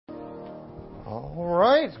All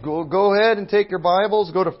right, go ahead and take your Bibles.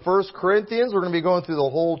 Go to 1 Corinthians. We're going to be going through the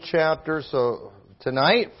whole chapter. So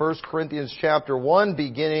tonight, 1 Corinthians chapter 1,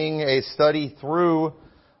 beginning a study through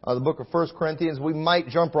the book of 1 Corinthians. We might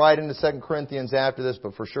jump right into 2 Corinthians after this,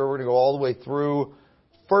 but for sure we're going to go all the way through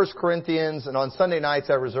 1 Corinthians. And on Sunday nights,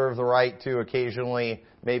 I reserve the right to occasionally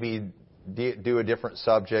maybe do a different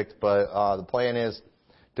subject. But the plan is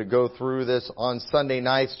to go through this on Sunday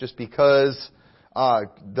nights just because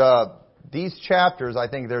these chapters, I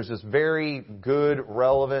think there's this very good,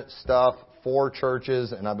 relevant stuff for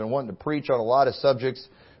churches, and I've been wanting to preach on a lot of subjects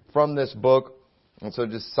from this book, and so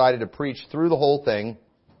just decided to preach through the whole thing.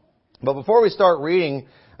 But before we start reading,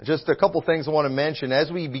 just a couple things I want to mention.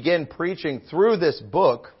 As we begin preaching through this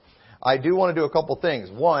book, I do want to do a couple things.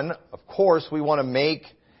 One, of course, we want to make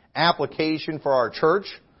application for our church.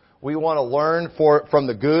 We want to learn from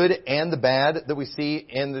the good and the bad that we see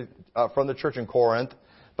from the church in Corinth.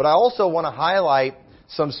 But I also want to highlight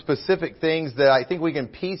some specific things that I think we can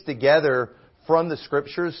piece together from the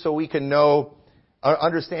Scriptures so we can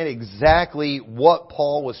understand exactly what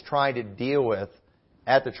Paul was trying to deal with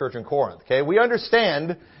at the church in Corinth. Okay, we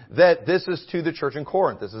understand that this is to the church in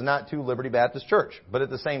Corinth. This is not to Liberty Baptist Church. But at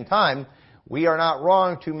the same time, we are not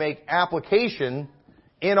wrong to make application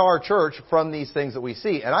in our church from these things that we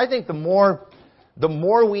see. And I think the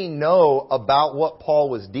more we know about what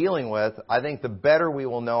Paul was dealing with, I think the better we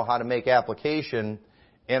will know how to make application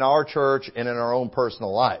in our church and in our own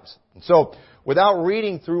personal lives. So, without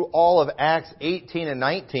reading through all of Acts 18 and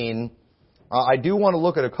 19, I do want to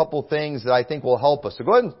look at a couple things that I think will help us. So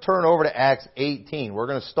go ahead and turn over to Acts 18. We're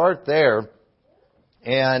going to start there,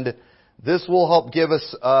 and this will help give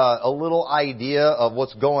us a little idea of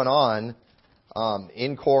what's going on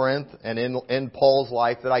in Corinth and in Paul's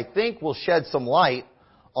life that I think will shed some light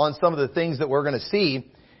on some of the things that we're going to see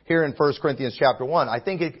here in 1 Corinthians chapter 1. I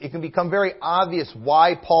think it can become very obvious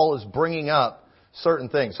why Paul is bringing up certain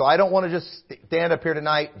things. So I don't want to just stand up here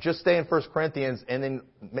tonight, just stay in 1 Corinthians and then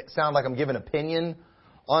sound like I'm giving opinion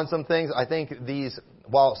on some things. I think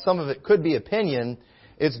while some of it could be opinion,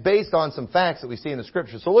 it's based on some facts that we see in the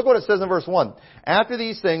Scriptures. So look what it says in verse 1. After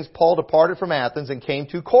these things, Paul departed from Athens and came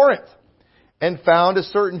to Corinth, and found a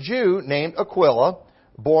certain Jew named Aquila,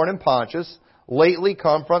 born in Pontus, lately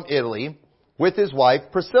come from Italy, with his wife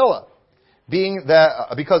Priscilla, because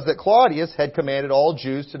that Claudius had commanded all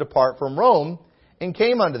Jews to depart from Rome, and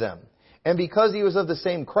came unto them. And because he was of the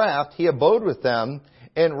same craft, he abode with them,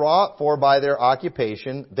 and wrought, for by their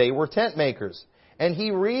occupation they were tent makers. And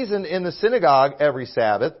he reasoned in the synagogue every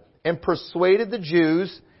Sabbath, and persuaded the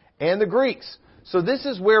Jews and the Greeks. So this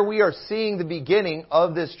is where we are seeing the beginning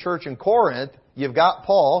of this church in Corinth. You've got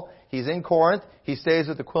Paul. He's in Corinth. He stays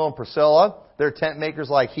with Aquila and Priscilla. They're tent makers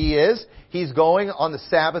like he is. He's going on the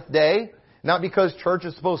Sabbath day. Not because church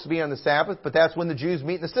is supposed to be on the Sabbath, but that's when the Jews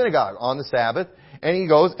meet in the synagogue, on the Sabbath. And he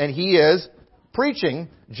goes and he is preaching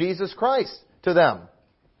Jesus Christ to them.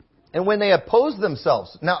 And when they oppose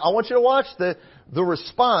themselves. Now, I want you to watch the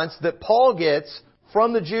response that Paul gets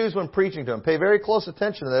from the Jews when preaching to them. Pay very close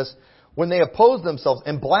attention to this. When they opposed themselves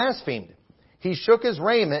and blasphemed, he shook his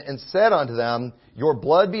raiment and said unto them, Your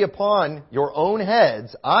blood be upon your own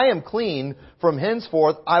heads. I am clean. From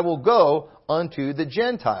henceforth I will go unto the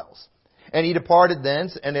Gentiles. And he departed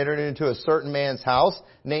thence and entered into a certain man's house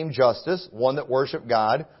named Justus, one that worshipped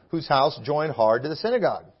God, whose house joined hard to the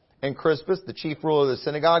synagogue. And Crispus, the chief ruler of the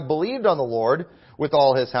synagogue, believed on the Lord with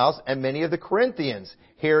all his house, and many of the Corinthians,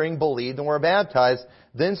 hearing, believed and were baptized.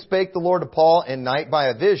 Then spake the Lord to Paul in night by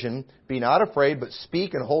a vision, Be not afraid, but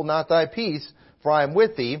speak and hold not thy peace, for I am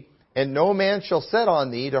with thee, and no man shall set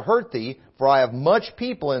on thee to hurt thee, for I have much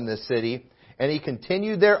people in this city. And he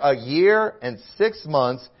continued there 1 year and 6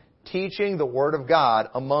 months, teaching the word of God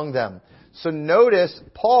among them. So notice,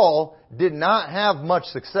 Paul did not have much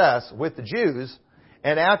success with the Jews.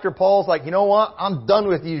 And after Paul's like, you know what, I'm done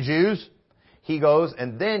with you Jews, he goes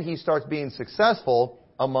and then he starts being successful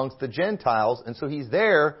amongst the Gentiles. And so he's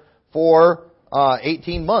there for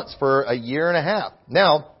 18 months, for 1.5 years.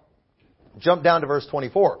 Now, jump down to verse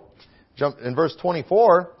 24. In verse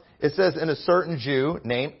 24, it says, And a certain Jew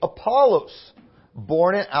named Apollos,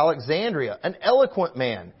 born in Alexandria, an eloquent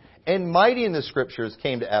man, and mighty in the Scriptures,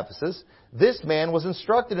 came to Ephesus. This man was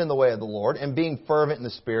instructed in the way of the Lord, and being fervent in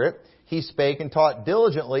the Spirit, he spake and taught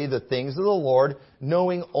diligently the things of the Lord,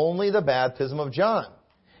 knowing only the baptism of John.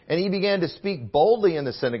 And he began to speak boldly in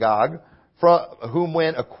the synagogue, from whom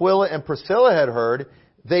when Aquila and Priscilla had heard,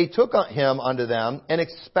 they took him unto them, and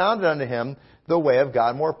expounded unto him the way of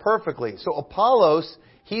God more perfectly. So Apollos,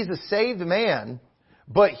 he's a saved man,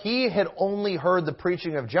 but he had only heard the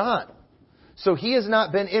preaching of John. So he has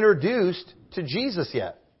not been introduced to Jesus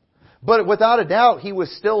yet. But without a doubt, he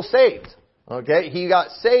was still saved. Okay? He got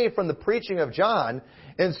saved from the preaching of John.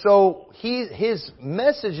 And so his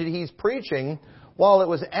message that he's preaching, while it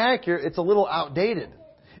was accurate, it's a little outdated.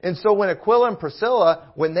 And so when Aquila and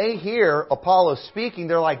Priscilla, when they hear Apollos speaking,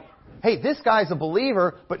 they're like, hey, this guy's a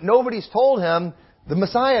believer, but nobody's told him the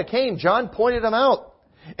Messiah came. John pointed him out.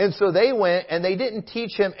 And so they went and they didn't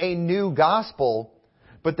teach him a new gospel,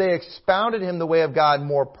 but they expounded him the way of God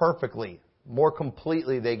more perfectly, more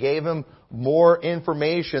completely. They gave him more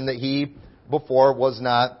information that he before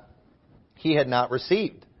he had not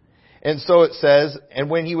received. And so it says, and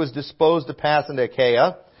when he was disposed to pass into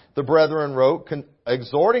Achaia, the brethren wrote,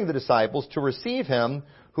 exhorting the disciples to receive him,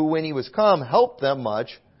 who when he was come helped them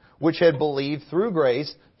much, which had believed through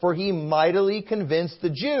grace, for he mightily convinced the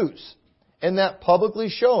Jews, and that publicly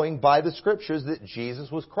showing by the Scriptures that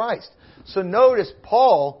Jesus was Christ. So notice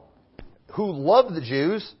Paul, who loved the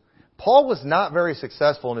Jews, Paul was not very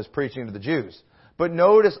successful in his preaching to the Jews. But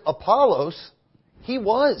notice Apollos, he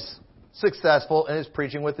was successful in his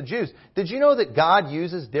preaching with the Jews. Did you know that God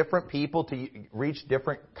uses different people to reach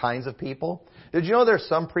different kinds of people? Did you know there's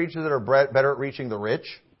some preachers that are better at reaching the rich,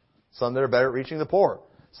 some that are better at reaching the poor,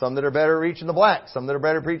 some that are better at reaching the blacks, some that are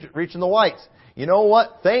better at reaching the whites? You know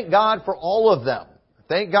what? Thank God for all of them.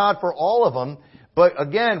 Thank God for all of them. But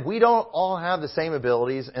again, we don't all have the same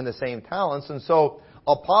abilities and the same talents. And so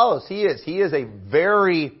Apollos, he is a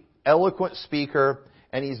very eloquent speaker,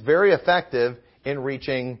 and he's very effective in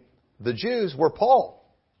reaching the Jews, where Paul,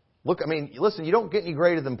 listen, you don't get any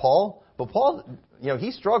greater than Paul, but Paul, he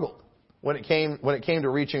struggled when it came to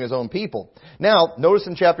reaching his own people. Now, notice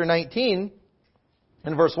in chapter 19,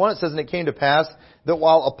 in verse 1, it says, and it came to pass that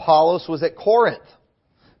while Apollos was at Corinth,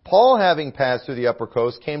 Paul, having passed through the upper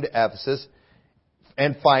coast, came to Ephesus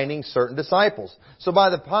and finding certain disciples. So by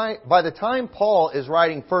the time Paul is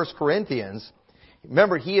writing 1 Corinthians,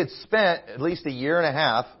 remember, he had spent at least a year and a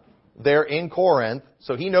half there in Corinth,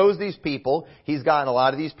 so he knows these people. He's gotten a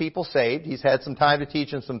lot of these people saved. He's had some time to teach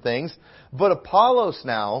them some things. But Apollos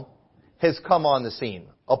now has come on the scene.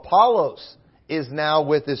 Apollos is now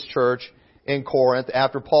with this church in Corinth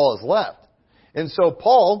after Paul has left. And so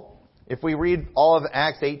Paul, if we read all of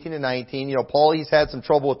Acts 18 and 19, Paul, he's had some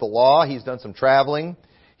trouble with the law. He's done some traveling.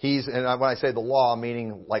 And when I say the law,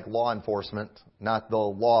 meaning like law enforcement, not the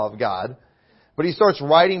law of God. But he starts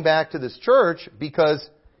writing back to this church because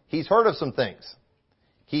he's heard of some things.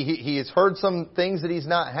 He has heard some things that he's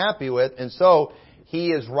not happy with, and so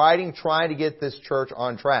he is writing trying to get this church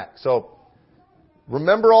on track. So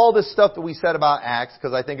remember all this stuff that we said about Acts,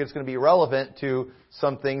 because I think it's going to be relevant to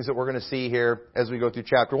some things that we're going to see here as we go through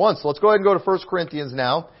chapter 1. So let's go ahead and go to 1 Corinthians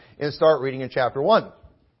now and start reading in chapter 1.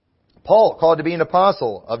 Paul, called to be an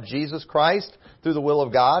apostle of Jesus Christ through the will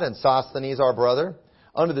of God, and Sosthenes our brother,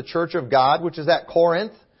 unto the church of God which is at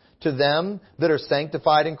Corinth, to them that are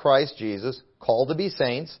sanctified in Christ Jesus, called to be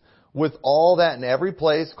saints, with all that in every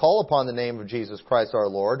place call upon the name of Jesus Christ our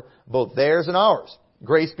Lord, both theirs and ours.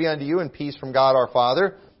 Grace be unto you and peace from God our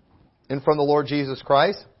Father and from the Lord Jesus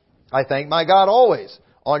Christ. I thank my God always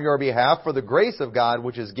on your behalf for the grace of God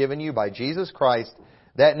which is given you by Jesus Christ,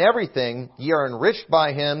 that in everything ye are enriched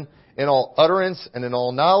by Him in all utterance and in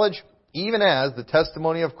all knowledge, even as the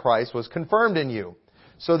testimony of Christ was confirmed in you,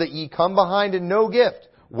 so that ye come behind in no gift,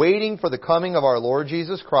 waiting for the coming of our Lord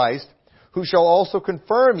Jesus Christ, who shall also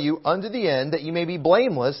confirm you unto the end, that ye may be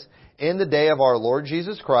blameless in the day of our Lord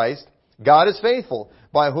Jesus Christ. God is faithful,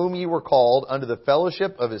 by whom ye were called unto the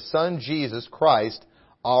fellowship of His Son Jesus Christ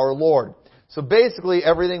our Lord. So basically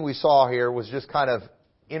everything we saw here was just kind of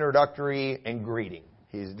introductory and greeting.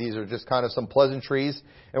 These are just kind of some pleasantries,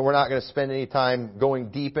 and we're not going to spend any time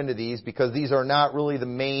going deep into these because these are not really the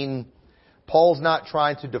main. Paul's not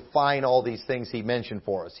trying to define all these things he mentioned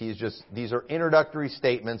for us. These are introductory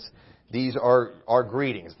statements. These are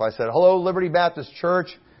greetings. If I said, hello, Liberty Baptist Church,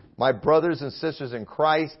 my brothers and sisters in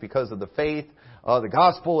Christ, because of the faith, the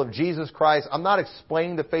gospel of Jesus Christ. I'm not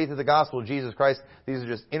explaining the faith of the gospel of Jesus Christ. These are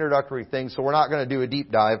just introductory things, so we're not going to do a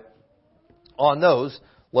deep dive on those.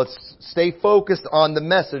 Let's stay focused on the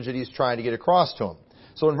message that he's trying to get across to them.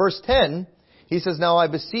 So in verse 10, he says, Now I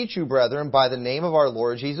beseech you, brethren, by the name of our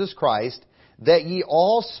Lord Jesus Christ, that ye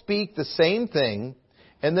all speak the same thing,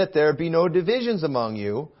 and that there be no divisions among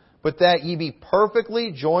you, but that ye be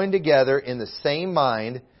perfectly joined together in the same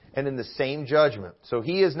mind and in the same judgment. So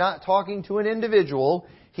he is not talking to an individual.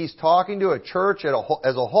 He's talking to a church as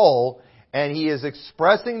a whole, and he is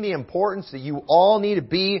expressing the importance that you all need to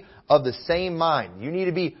be of the same mind. You need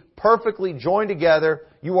to be perfectly joined together.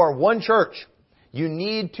 You are one church. You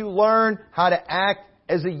need to learn how to act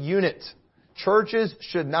as a unit. Churches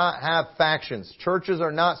should not have factions. Churches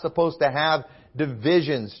are not supposed to have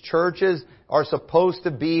divisions. Churches are supposed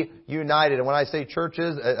to be united. And when I say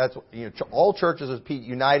churches, that's, all churches are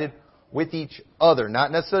united with each other,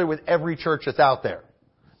 not necessarily with every church that's out there.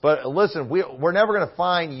 But listen, we're never going to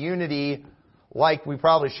find unity like we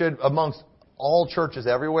probably should amongst all churches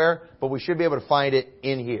everywhere, but we should be able to find it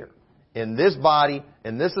in here. In this body,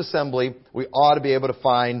 in this assembly, we ought to be able to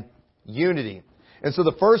find unity. And so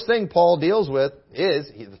the first thing Paul deals with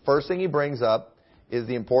the first thing he brings up is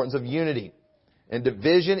the importance of unity. And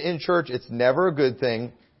division in church, it's never a good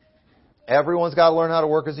thing. Everyone's got to learn how to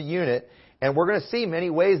work as a unit. And we're going to see many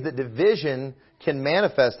ways that division can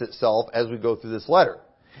manifest itself as we go through this letter.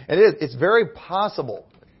 And it's very possible.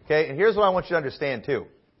 Okay, and here's what I want you to understand too.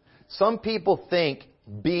 Some people think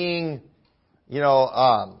being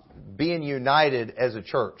united as a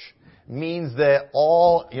church means that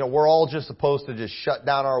we're all just supposed to just shut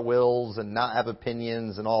down our wills and not have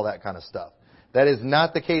opinions and all that kind of stuff. That is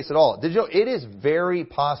not the case at all. Did you know it is very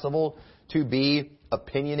possible to be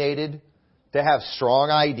opinionated, to have strong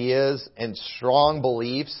ideas and strong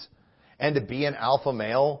beliefs, and to be an alpha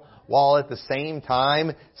male, while at the same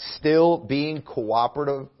time still being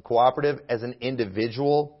cooperative as an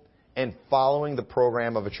individual and following the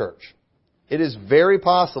program of a church. It is very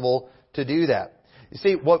possible to do that. You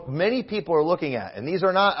see, what many people are looking at, and these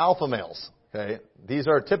are not alpha males, okay? These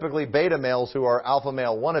are typically beta males who are alpha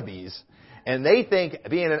male wannabes, and they think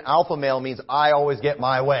being an alpha male means I always get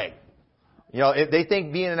my way. If they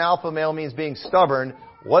think being an alpha male means being stubborn,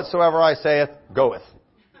 whatsoever I saith, goeth.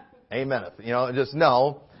 Ameneth. Just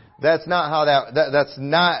no. That's not how that's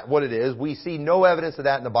not what it is. We see no evidence of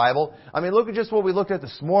that in the Bible. I mean, look at just what we looked at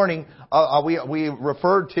this morning. We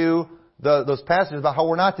referred to those passages about how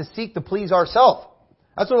we're not to seek to please ourselves.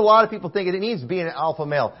 That's what a lot of people think it means, being an alpha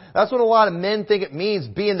male. That's what a lot of men think it means,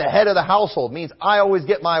 being the head of the household. It means I always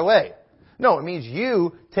get my way. No, it means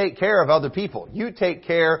you take care of other people. You take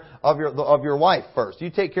care of your wife first. You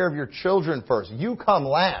take care of your children first. You come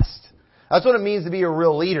last. That's what it means to be a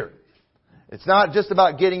real leader. It's not just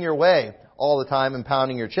about getting your way all the time and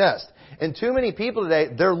pounding your chest. And too many people today,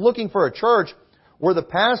 they're looking for a church where the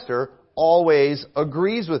pastor always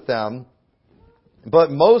agrees with them.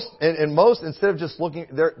 But most, instead of just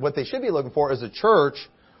what they should be looking for is a church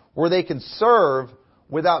where they can serve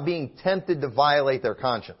without being tempted to violate their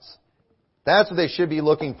conscience. That's what they should be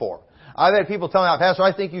looking for. I've had people tell me, Pastor,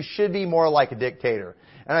 I think you should be more like a dictator.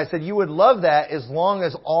 And I said, you would love that as long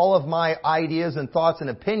as all of my ideas and thoughts and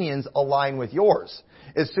opinions align with yours.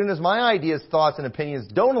 As soon as my ideas, thoughts, and opinions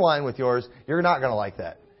don't align with yours, you're not going to like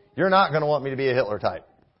that. You're not going to want me to be a Hitler type.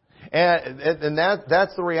 And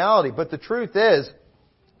that's the reality. But the truth is,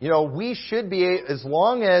 we should be, as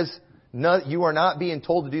long as you are not being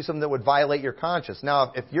told to do something that would violate your conscience.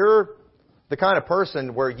 Now, if you're the kind of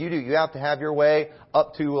person where you have to have your way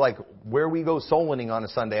up to like where we go soul winning on a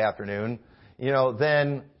Sunday afternoon,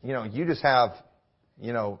 then, you just have,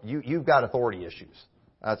 you've got authority issues.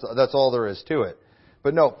 That's all there is to it.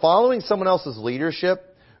 But no, following someone else's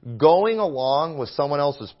leadership, going along with someone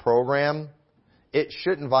else's program, it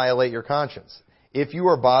shouldn't violate your conscience. If you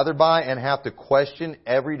are bothered by and have to question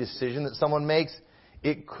every decision that someone makes,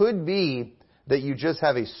 it could be that you just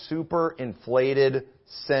have a super inflated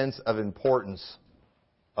sense of importance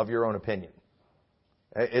of your own opinion.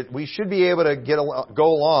 We should be able to go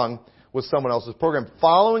along with someone else's program.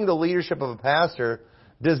 Following the leadership of a pastor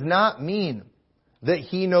does not mean that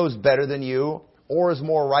he knows better than you or is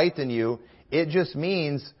more right than you. It just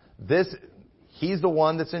means he's the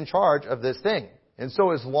one that's in charge of this thing. And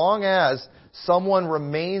so as long as someone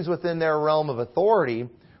remains within their realm of authority,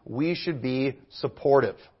 we should be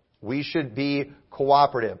supportive. We should be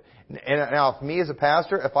cooperative. And now, if me as a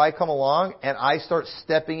pastor, if I come along and I start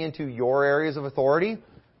stepping into your areas of authority,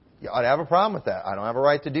 I'd have a problem with that. I don't have a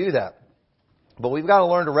right to do that. But we've got to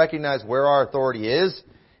learn to recognize where our authority is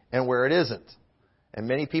and where it isn't. And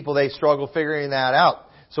many people, they struggle figuring that out.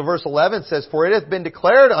 So verse 11 says, For it hath been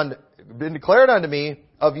declared unto me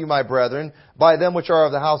of you, my brethren, by them which are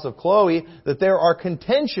of the house of Chloe, that there are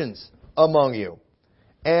contentions among you.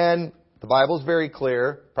 And the Bible is very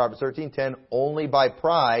clear, Proverbs 13:10, only by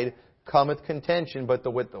pride cometh contention,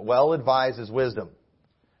 but with the well-advised is wisdom.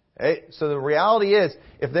 Okay? So the reality is,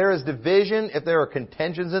 if there is division, if there are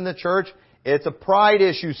contentions in the church, it's a pride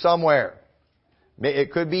issue somewhere.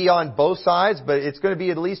 It could be on both sides, but it's going to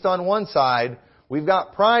be at least on one side. We've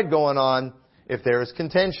got pride going on if there is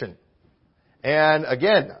contention. And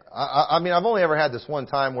again, I've only ever had this one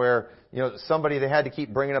time where, somebody, they had to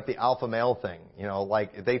keep bringing up the alpha male thing.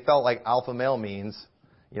 Like they felt like alpha male means,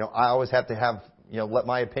 I always have to have, let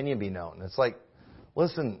my opinion be known. It's like,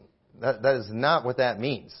 listen, that is not what that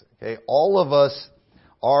means. Okay? All of us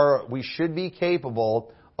we should be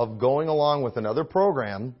capable of going along with another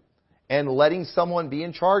program and letting someone be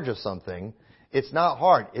in charge of something. It's not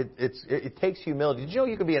hard. It takes humility. Did you know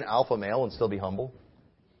you can be an alpha male and still be humble?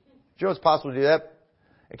 Did you know it's possible to do that?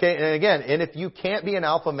 Okay, and again, if you can't be an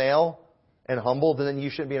alpha male and humble, then you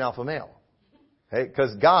shouldn't be an alpha male. Okay,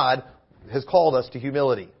 because God has called us to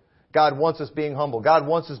humility. God wants us being humble. God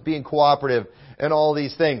wants us being cooperative and all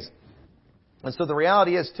these things. And so the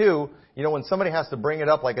reality is too, when somebody has to bring it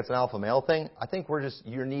up like it's an alpha male thing, I think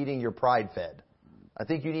you're needing your pride fed. I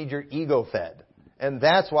think you need your ego fed. And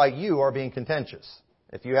that's why you are being contentious,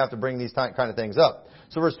 if you have to bring these kind of things up.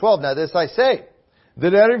 So verse 12, now this I say,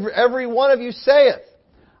 that every one of you saith,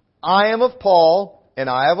 I am of Paul, and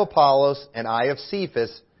I of Apollos, and I of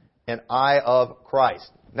Cephas, and I of Christ.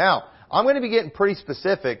 Now, I'm going to be getting pretty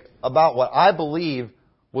specific about what I believe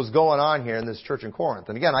was going on here in this church in Corinth.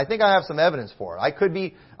 And again, I think I have some evidence for it. I could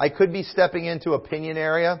be stepping into opinion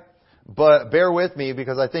area, but bear with me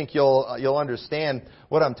because I think you'll understand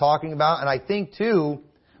what I'm talking about. And I think too,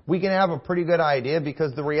 we can have a pretty good idea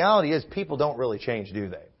because the reality is people don't really change, do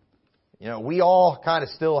they? We all kind of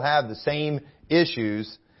still have the same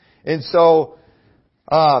issues. And so,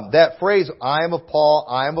 that phrase, I am of Paul,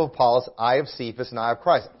 I am of Apollos, I of Cephas, and I of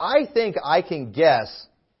Christ. I think I can guess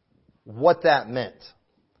what that meant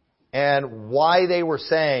and why they were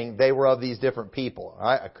saying they were of these different people.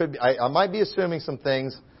 I might be assuming some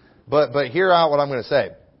things, but hear out what I'm going to say.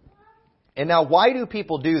 And now, why do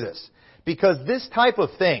people do this? Because this type of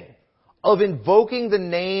thing, of invoking the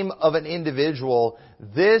name of an individual,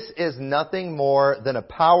 this is nothing more than a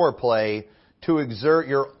power play to exert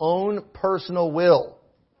your own personal will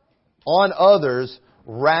on others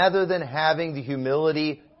rather than having the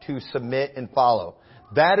humility to submit and follow.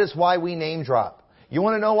 That is why we name drop. You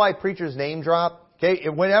want to know why preachers name drop? Okay,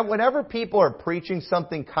 whenever people are preaching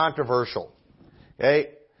something controversial,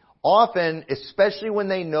 okay, often, especially when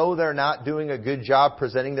they know they're not doing a good job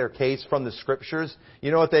presenting their case from the Scriptures,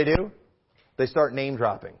 you know what they do? They start name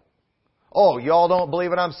dropping. Oh, y'all don't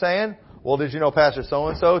believe what I'm saying? Well, did you know Pastor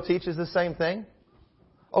so-and-so teaches the same thing?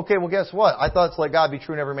 Okay, well, guess what? I thought it's like God be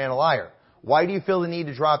true and every man a liar. Why do you feel the need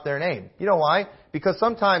to drop their name? You know why? Because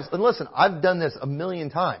sometimes, and listen, I've done this a million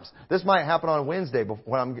times. This might happen on Wednesday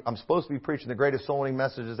when I'm supposed to be preaching the greatest soul winning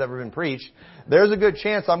message that's ever been preached. There's a good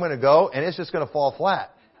chance I'm going to go and it's just going to fall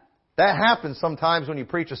flat. That happens sometimes when you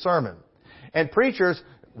preach a sermon. And preachers,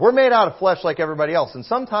 we're made out of flesh like everybody else. And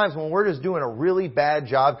sometimes when we're just doing a really bad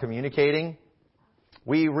job communicating,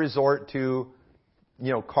 we resort to,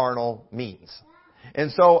 carnal means.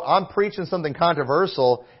 And so I'm preaching something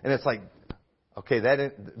controversial and it's like, okay,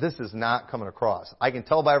 this is not coming across. I can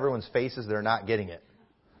tell by everyone's faces they're not getting it.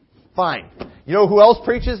 Fine. You know who else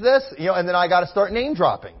preaches this? And then I got to start name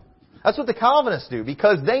dropping. That's what the Calvinists do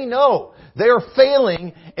because they know they are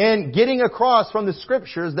failing in getting across from the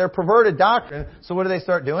Scriptures their perverted doctrine. So what do they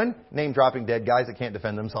start doing? Name dropping dead guys that can't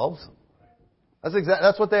defend themselves.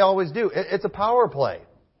 That's what they always do. It's a power play.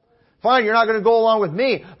 Fine, you're not going to go along with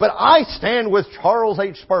me, but I stand with Charles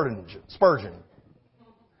H. Spurgeon.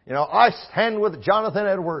 I stand with Jonathan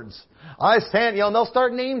Edwards. I stand, and they'll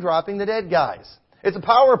start name dropping the dead guys. It's a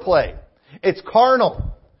power play. It's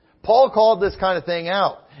carnal. Paul called this kind of thing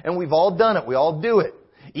out. And we've all done it. We all do it.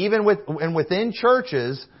 Even within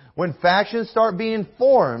churches, when factions start being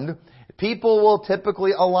formed, people will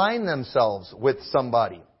typically align themselves with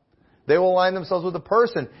somebody. They will align themselves with a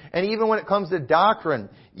person. And even when it comes to doctrine,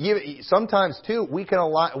 sometimes too, we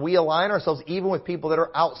align ourselves even with people that are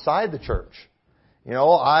outside the church.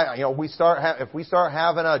 If we start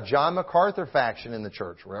having a John MacArthur faction in the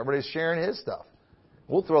church where everybody's sharing his stuff,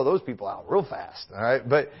 we'll throw those people out real fast. All right.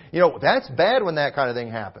 But, that's bad when that kind of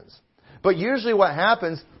thing happens. But usually what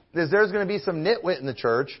happens is there's going to be some nitwit in the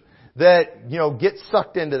church that, gets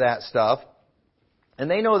sucked into that stuff. And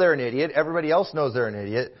they know they're an idiot. Everybody else knows they're an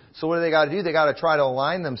idiot. So what do they got to do? They got to try to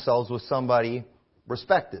align themselves with somebody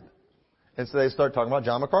respected. And so they start talking about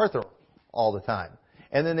John MacArthur all the time.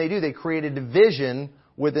 And then they create a division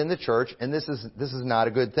within the church. And this is not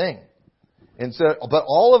a good thing. And so, but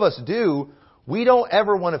all of us do. We don't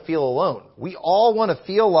ever want to feel alone. We all want to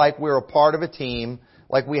feel like we're a part of a team,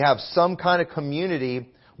 like we have some kind of community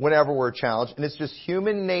whenever we're challenged. And it's just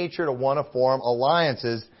human nature to want to form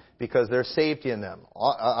alliances because there's safety in them.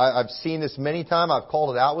 I've seen this many times. I've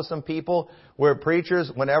called it out with some people where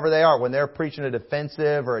preachers, when they're preaching a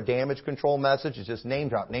defensive or a damage control message, it's just name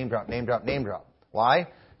drop, name drop, name drop, name drop. Why?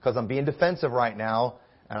 Because I'm being defensive right now.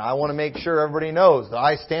 And I want to make sure everybody knows that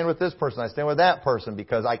I stand with this person, I stand with that person,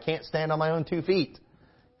 because I can't stand on my own 2 feet.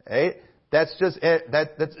 Okay? That's just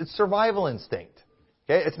it's survival instinct.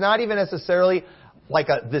 Okay? It's not even necessarily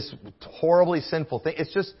this horribly sinful thing.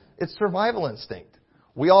 It's survival instinct.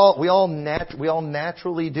 We all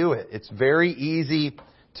naturally do it. It's very easy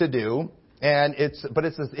to do, and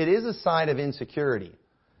it is a sign of insecurity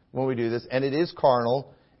when we do this, and it is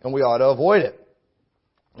carnal, and we ought to avoid it.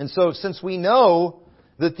 And so, since we know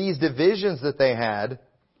that these divisions that they had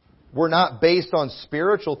were not based on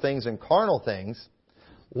spiritual things and carnal things,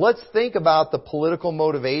 let's think about the political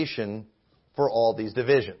motivation for all these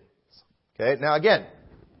divisions. Okay? Now again,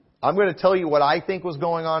 I'm going to tell you what I think was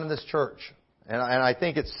going on in this church. And I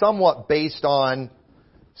think it's somewhat based on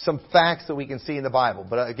some facts that we can see in the Bible.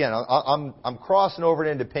 But again, I'm crossing over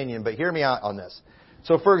into opinion, but hear me out on this.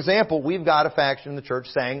 So for example, we've got a faction in the church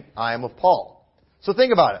saying, I am of Paul. So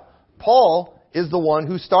think about it. Paul is the one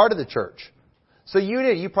who started the church. So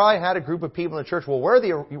you probably had a group of people in the church, well, we're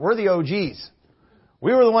the OGs.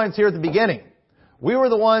 We were the ones here at the beginning. We were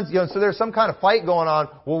the ones, so there's some kind of fight going on.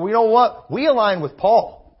 Well, you know what? We align with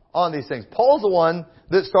Paul on these things. Paul's the one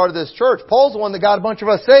that started this church. Paul's the one that got a bunch of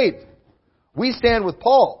us saved. We stand with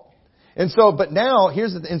Paul. And so, but now,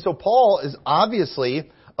 so Paul is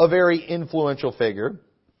obviously a very influential figure.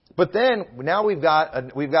 But then, now we've got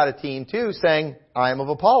a team too saying, I am of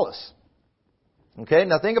Apollos. Okay,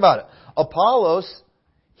 now think about it. Apollos,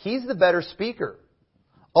 he's the better speaker.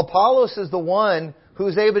 Apollos is the one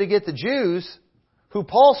who's able to get the Jews, who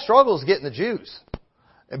Paul struggles getting the Jews.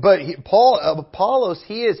 But Apollos,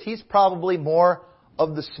 he's probably more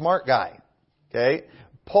of the smart guy. Okay?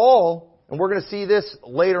 Paul, and we're going to see this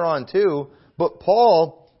later on too, but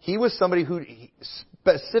Paul, he was somebody who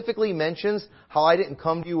specifically mentions how I didn't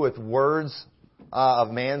come to you with words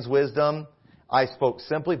of man's wisdom. I spoke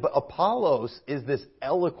simply. But Apollos is this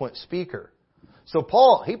eloquent speaker. So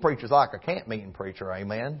Paul, he preaches like a camp meeting preacher,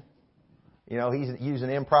 amen? He's using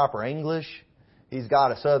improper English. He's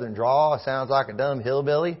got a southern drawl. Sounds like a dumb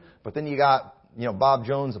hillbilly. But then you got, Bob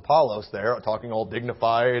Jones Apollos there talking all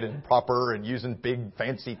dignified and proper and using big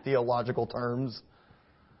fancy theological terms.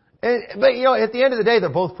 But at the end of the day, they're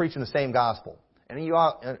both preaching the same gospel. And you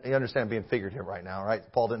understand I'm being figurative right now, right?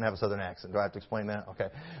 Paul didn't have a southern accent. Do I have to explain that? Okay.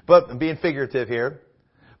 But I'm being figurative here.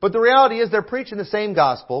 But the reality is they're preaching the same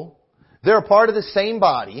gospel. They're a part of the same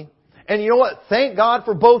body. And you know what? Thank God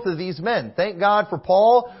for both of these men. Thank God for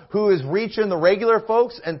Paul, who is reaching the regular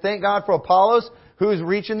folks, and thank God for Apollos, who is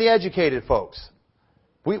reaching the educated folks.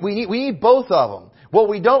 We need both of them. What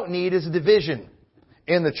we don't need is a division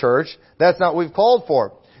in the church. That's not what we've called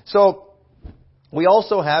for. So, we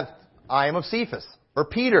also have I am of Cephas, or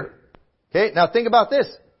Peter. Okay, now think about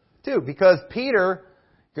this, too, because Peter,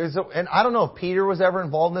 and I don't know if Peter was ever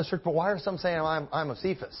involved in this church, but why are some saying I'm of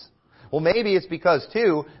Cephas? Well, maybe it's because,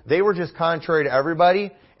 too, they were just contrary to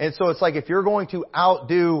everybody. And so it's like if you're going to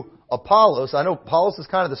outdo Apollos, I know Apollos is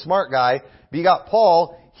kind of the smart guy, but you got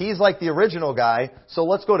Paul, he's like the original guy. So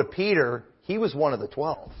let's go to Peter. He was one of the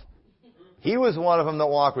 12. He was one of them that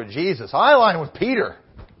walked with Jesus. I align with Peter.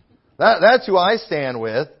 That's who I stand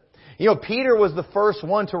with. Peter was the first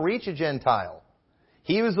one to reach a Gentile.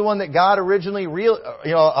 He was the one that God originally revealed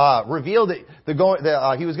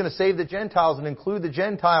that He was going to save the Gentiles and include the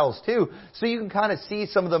Gentiles too. So you can kind of see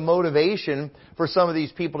some of the motivation for some of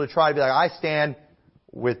these people to try to be like, I stand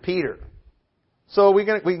with Peter. So we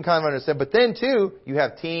can kind of understand. But then too, you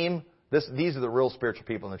have team. These are the real spiritual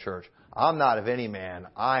people in the church. I'm not of any man.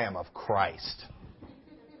 I am of Christ.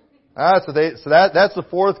 That's the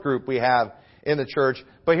fourth group we have in the church.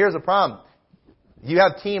 But here's the problem. You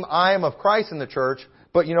have team I am of Christ in the church,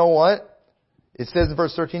 but you know what? It says in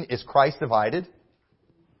verse 13, is Christ divided?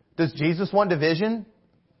 Does Jesus want division?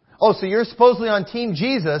 Oh, so you're supposedly on team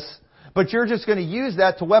Jesus, but you're just going to use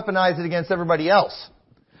that to weaponize it against everybody else.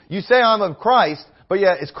 You say I'm of Christ, but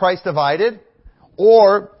yeah, is Christ divided?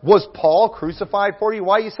 Or was Paul crucified for you?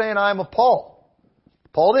 Why are you saying I'm of Paul?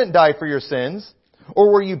 Paul didn't die for your sins.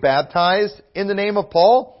 Or were you baptized in the name of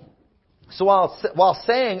Paul? So while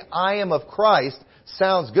saying I am of Christ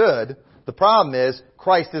sounds good, the problem is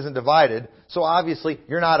Christ isn't divided. So obviously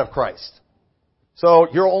you're not of Christ. So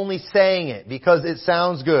you're only saying it because it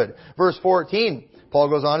sounds good. Verse 14, Paul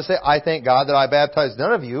goes on to say, I thank God that I baptized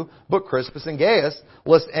none of you, but Crispus and Gaius,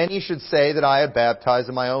 lest any should say that I had baptized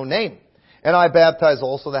in my own name. And I baptized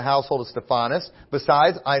also the household of Stephanas.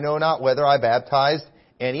 Besides, I know not whether I baptized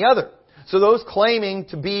any other. So those claiming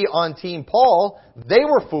to be on team Paul, they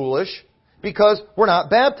were foolish because we're not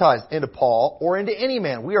baptized into Paul or into any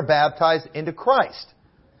man. We are baptized into Christ.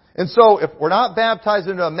 And so if we're not baptized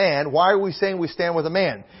into a man, why are we saying we stand with a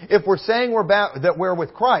man? If we're saying that we're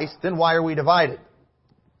with Christ, then why are we divided?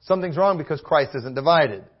 Something's wrong because Christ isn't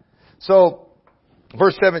divided. So,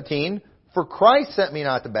 verse 17, for Christ sent me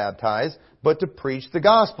not to baptize, but to preach the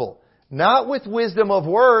gospel, Not with wisdom of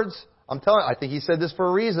words. I think he said this for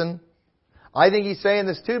a reason. I think he's saying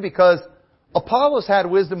this too because Apollos had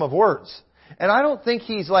wisdom of words. And I don't think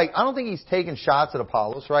he's taking shots at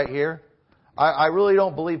Apollos right here. I really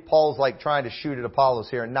don't believe Paul's trying to shoot at Apollos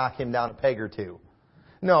here and knock him down a peg or two.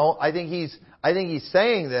 No, I think he's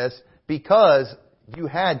saying this because you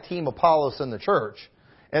had Team Apollos in the church.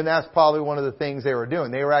 And that's probably one of the things they were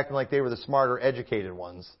doing. They were acting like they were the smarter, educated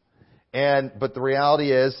ones. But the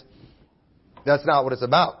reality is, that's not what it's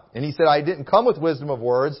about. And he said, I didn't come with wisdom of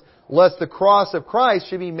words, lest the cross of Christ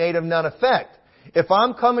should be made of none effect. If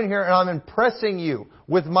I'm coming here and I'm impressing you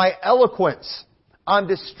with my eloquence, I'm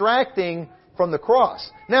distracting from the cross.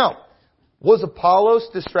 Now, was Apollos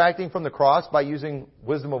distracting from the cross by using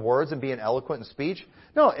wisdom of words and being eloquent in speech?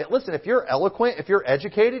 No, listen, if you're eloquent, if you're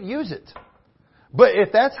educated, use it. But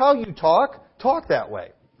if that's how you talk that way.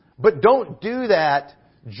 But don't do that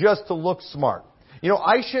just to look smart.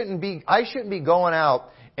 I shouldn't be going out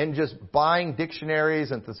and just buying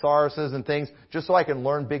dictionaries and thesauruses and things just so I can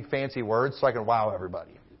learn big fancy words so I can wow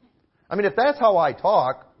everybody. I mean, if that's how I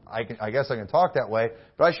talk, I guess I can talk that way,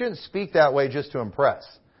 but I shouldn't speak that way just to impress.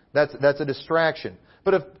 That's a distraction.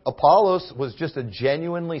 But if Apollos was just a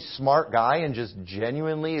genuinely smart guy and just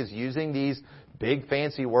genuinely is using these big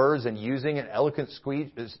fancy words and using an eloquent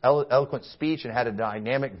speech and had a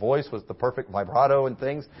dynamic voice with the perfect vibrato and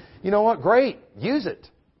things, you know what? Great. Use it.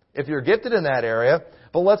 If you're gifted in that area,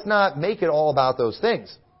 but let's not make it all about those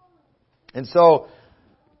things. And so,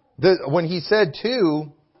 when he said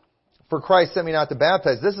too, for Christ sent me not to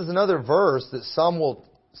baptize, this is another verse that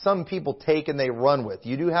some people take and they run with.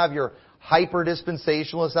 You do have your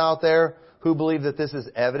hyper-dispensationalists out there who believe that this is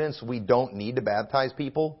evidence we don't need to baptize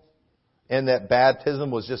people. And that baptism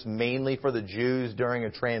was just mainly for the Jews during a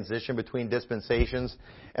transition between dispensations.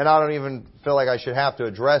 And I don't even feel like I should have to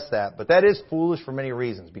address that. But that is foolish for many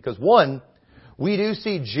reasons. Because one, we do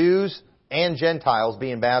see Jews and Gentiles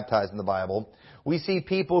being baptized in the Bible. We see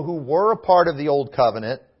people who were a part of the Old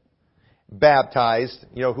Covenant baptized,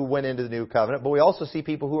 who went into the New Covenant. But we also see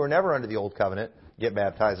people who are never under the Old Covenant get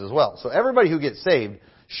baptized as well. So everybody who gets saved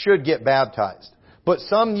should get baptized. But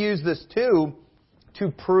some use this too to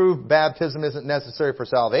prove baptism isn't necessary for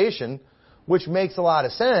salvation, which makes a lot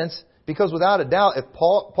of sense, because without a doubt, if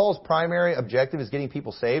Paul's primary objective is getting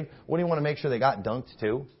people saved, wouldn't he want to make sure they got dunked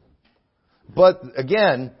too? But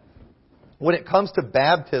again, when it comes to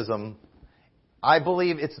baptism, I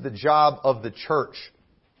believe it's the job of the church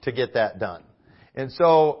to get that done. And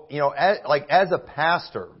so, as a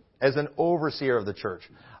pastor, as an overseer of the church,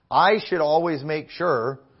 I should always make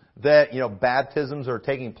sure that, baptisms are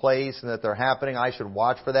taking place and that they're happening. I should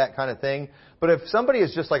watch for that kind of thing. But if somebody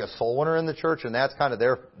is just like a soul winner in the church and that's kind of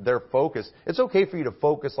their focus, it's okay for you to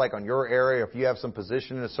focus on your area, if you have some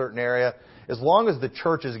position in a certain area, as long as the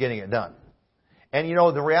church is getting it done. And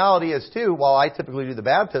the reality is too, while I typically do the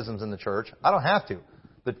baptisms in the church, I don't have to.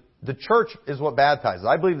 The church is what baptizes.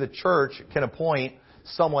 I believe the church can appoint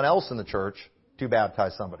someone else in the church to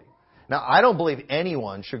baptize somebody. Now, I don't believe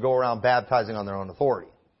anyone should go around baptizing on their own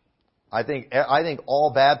authority. I think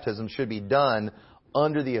all baptism should be done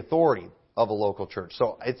under the authority of a local church.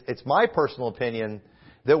 So it's my personal opinion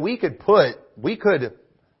that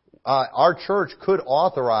our church could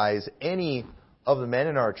authorize any of the men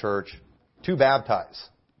in our church to baptize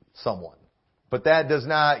someone. But that does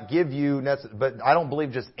not give you, but I don't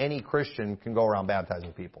believe just any Christian can go around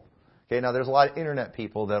baptizing people. Okay, now there's a lot of internet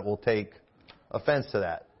people that will take offense to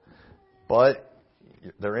that. But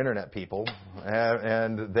they're internet people,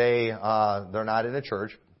 and they're not in a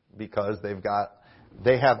church because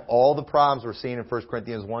they have all the problems we're seeing in 1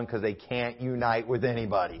 Corinthians 1 because they can't unite with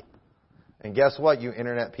anybody. And guess what, you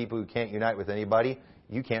internet people who can't unite with anybody,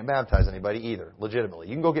 you can't baptize anybody either, legitimately.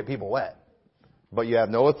 You can go get people wet, but you have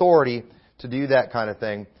no authority to do that kind of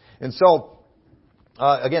thing. And so,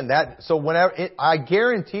 I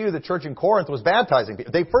guarantee you the church in Corinth was baptizing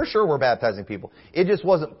people. They for sure were baptizing people. It just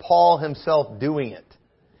wasn't Paul himself doing it.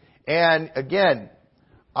 And again,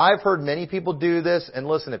 I've heard many people do this, and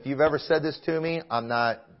listen, if you've ever said this to me, I'm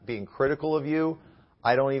not being critical of you.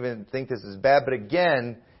 I don't even think this is bad, but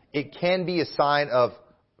again, it can be a sign of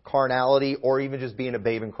carnality or even just being a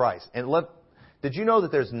babe in Christ. And did you know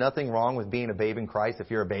that there's nothing wrong with being a babe in Christ if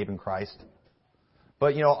you're a babe in Christ?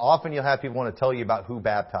 But, often you'll have people want to tell you about who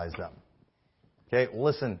baptized them. Okay,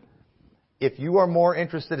 listen, if you are more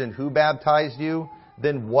interested in who baptized you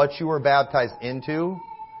than what you were baptized into,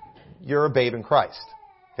 you're a babe in Christ.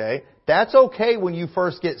 Okay? That's okay when you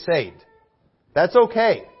first get saved. That's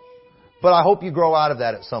okay. But I hope you grow out of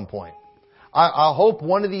that at some point. I hope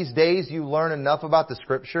one of these days you learn enough about the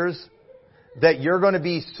Scriptures that you're going to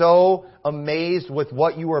be so amazed with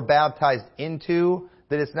what you were baptized into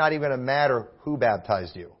that it's not even going to matter who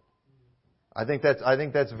baptized you. I think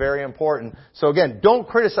that's very important. So again, don't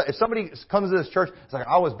criticize. If somebody comes to this church, it's like,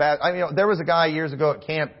 I was baptized. There was a guy years ago at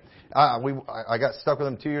camp. I got stuck with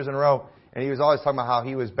him 2 years in a row, and he was always talking about how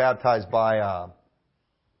he was baptized by, I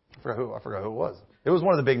forgot who it was. It was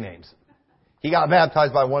one of the big names. He got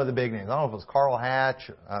baptized by one of the big names. I don't know if it was Carl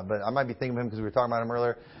Hatch, but I might be thinking of him because we were talking about him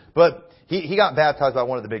earlier. But he got baptized by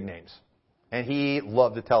one of the big names. And he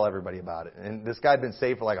loved to tell everybody about it. And this guy had been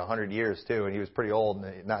saved for like 100 years too, and he was pretty old.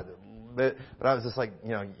 And but I was just like,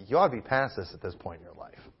 you ought to be past this at this point in your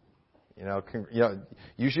life.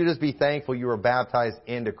 You should just be thankful you were baptized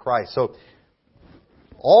into Christ. So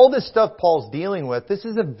all this stuff Paul's dealing with, this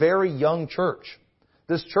is a very young church.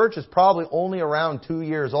 This church is probably only around 2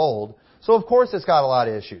 years old. So of course it's got a lot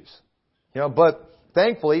of issues. But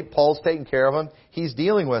thankfully Paul's taking care of them. He's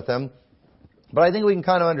dealing with them. But I think we can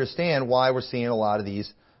kind of understand why we're seeing a lot of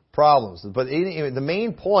these problems. But the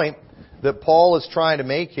main point that Paul is trying to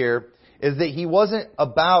make here is that he wasn't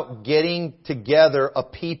about getting together a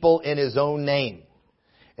people in his own name.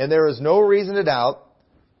 And there is no reason to doubt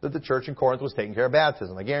that the church in Corinth was taking care of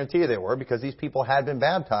baptism. I guarantee you they were, because these people had been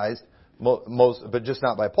baptized, but just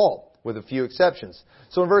not by Paul, with a few exceptions.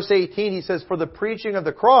 So in verse 18 he says, "For the preaching of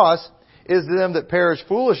the cross is to them that perish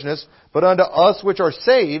foolishness, but unto us which are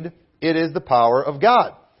saved it is the power of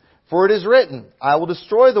God. For it is written, I will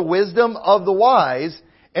destroy the wisdom of the wise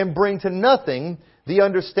and bring to nothing the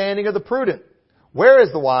understanding of the prudent. Where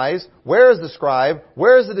is the wise? Where is the scribe?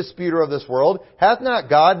 Where is the disputer of this world? Hath not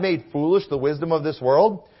God made foolish the wisdom of this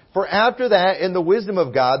world? For after that, in the wisdom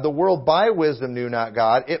of God, the world by wisdom knew not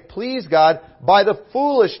God. It pleased God by the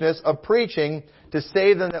foolishness of preaching to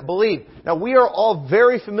save them that believe." Now, we are all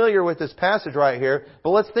very familiar with this passage right here, but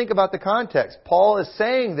let's think about the context. Paul is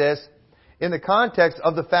saying this in the context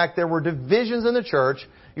of the fact there were divisions in the church.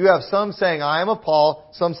 You have some saying, I am of Paul,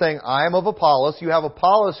 some saying, I am of Apollos. You have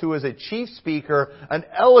Apollos, who is a chief speaker, an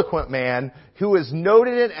eloquent man, who is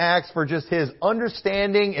noted in Acts for just his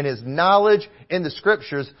understanding and his knowledge in the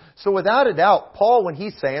Scriptures. So without a doubt, Paul, when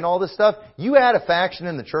he's saying all this stuff, you had a faction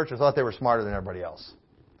in the church who thought they were smarter than everybody else.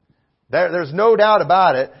 There's no doubt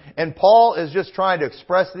about it. And Paul is just trying to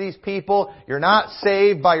express to these people, you're not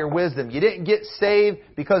saved by your wisdom. You didn't get saved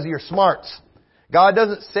because of your smarts. God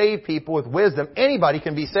doesn't save people with wisdom. Anybody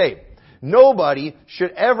can be saved. Nobody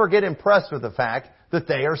should ever get impressed with the fact that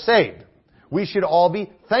they are saved. We should all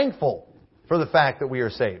be thankful for the fact that we are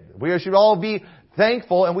saved. We should all be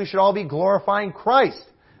thankful, and we should all be glorifying Christ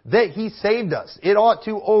that He saved us. It ought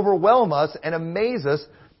to overwhelm us and amaze us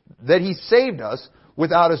that He saved us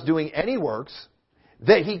without us doing any works,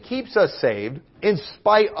 that He keeps us saved in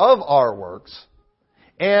spite of our works.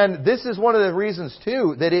 And this is one of the reasons,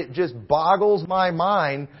 too, that it just boggles my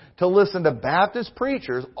mind to listen to Baptist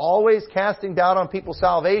preachers always casting doubt on people's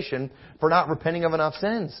salvation for not repenting of enough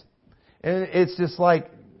sins. And it's just like,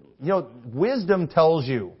 wisdom tells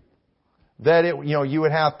you that you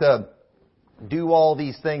would have to do all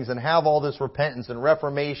these things and have all this repentance and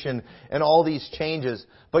reformation and all these changes.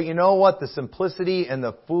 But you know what? The simplicity and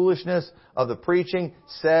the foolishness of the preaching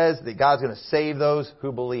says that God's going to save those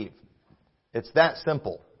who believe. It's that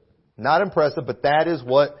simple. Not impressive, but that is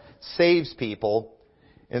what saves people.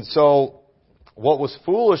 And so what was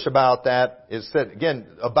foolish about that is that, again,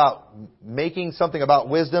 about making something about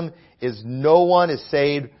wisdom is no one is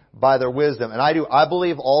saved by their wisdom. And I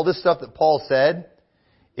believe all this stuff that Paul said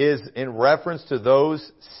is in reference to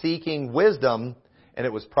those seeking wisdom, and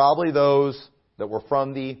it was probably those that were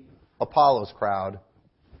from the Apollos crowd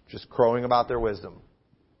just crowing about their wisdom.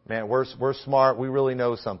 Man, we're smart. We really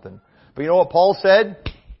know something. But you know what Paul said?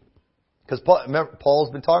 Because Paul's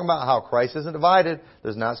been talking about how Christ isn't divided.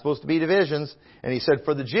 There's not supposed to be divisions. And he said,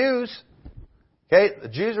 for the Jews, the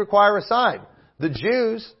Jews require a sign. The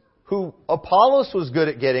Jews, who Apollos was good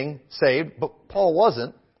at getting saved, but Paul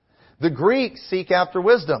wasn't. The Greeks seek after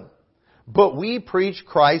wisdom. But we preach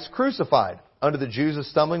Christ crucified. Unto the Jews a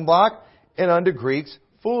stumbling block, and unto Greeks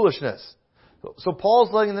foolishness. So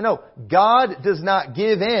Paul's letting them know, God does not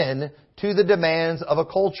give in to the demands of a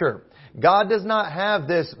culture. God does not have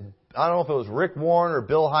this, I don't know if it was Rick Warren or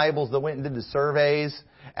Bill Hybels that went and did the surveys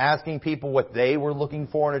asking people what they were looking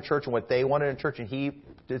for in a church and what they wanted in a church, and he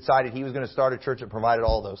decided he was going to start a church that provided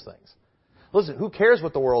all those things. Listen, who cares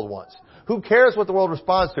what the world wants? Who cares what the world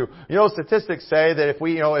responds to? Statistics say that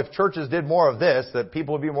if churches did more of this, that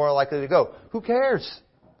people would be more likely to go. Who cares?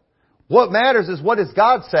 What matters is what does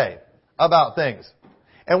God say about things.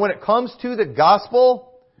 And when it comes to the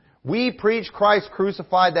gospel, We preach Christ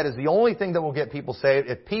crucified. That is the only thing that will get people saved.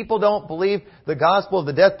 If people don't believe the gospel of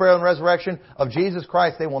the death, burial, and resurrection of Jesus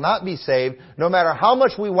Christ, they will not be saved, no matter how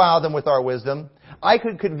much we wow them with our wisdom. I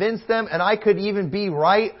could convince them, and I could even be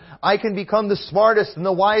right. I can become the smartest and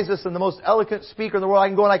the wisest and the most eloquent speaker in the world. I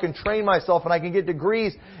can go and I can train myself and I can get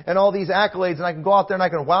degrees and all these accolades, and I can go out there and I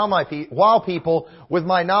can wow people with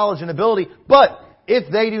my knowledge and ability. But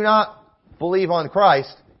if they do not believe on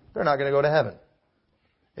Christ, they're not going to go to heaven.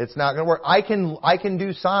 It's not going to work. I can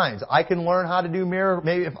do signs. I can learn how to do miracles.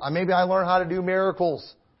 Maybe I learn how to do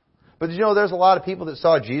miracles. But did you know there's a lot of people that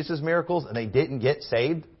saw Jesus' miracles and they didn't get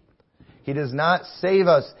saved? He does not save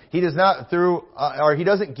us. He does not He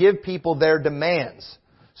doesn't give people their demands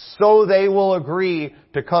so they will agree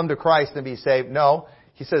to come to Christ and be saved. No.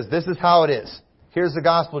 He says, this is how it is. Here's the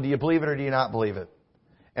gospel. Do you believe it or do you not believe it?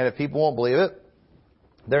 And if people won't believe it,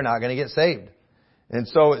 they're not going to get saved. And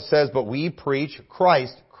so it says, but we preach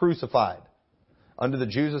Christ crucified. Unto the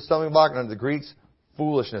Jews a stumbling block, and unto the Greeks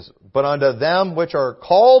foolishness. But unto them which are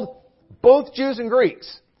called, both Jews and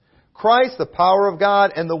Greeks, Christ, the power of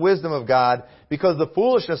God and the wisdom of God, because the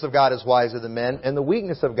foolishness of God is wiser than men, and the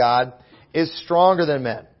weakness of God is stronger than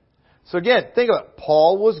men. So again, think about it.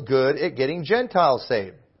 Paul was good at getting Gentiles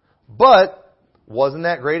saved. But wasn't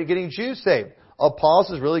that great at getting Jews saved? Apollos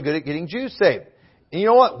is really good at getting Jews saved. And you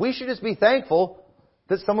know what? We should just be thankful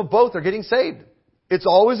that some of both are getting saved. It's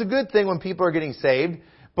always a good thing when people are getting saved,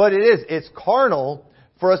 but it's carnal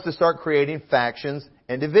for us to start creating factions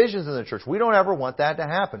and divisions in the church. We don't ever want that to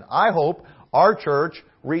happen. I hope our church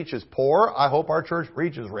reaches poor. I hope our church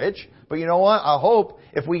reaches rich. But you know what? I hope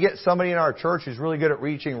if we get somebody in our church who's really good at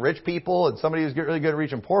reaching rich people and somebody who's really good at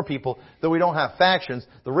reaching poor people, that we don't have factions.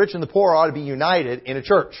 The rich and the poor ought to be united in a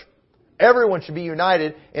church. Everyone should be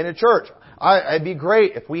united in a church. It'd be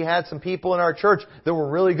great if we had some people in our church that were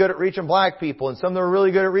really good at reaching black people and some that were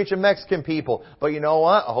really good at reaching Mexican people. But you know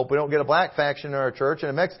what? I hope we don't get a black faction in our church and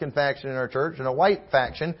a Mexican faction in our church and a white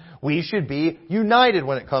faction. We should be united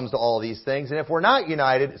when it comes to all these things. And if we're not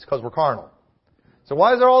united, it's because we're carnal. So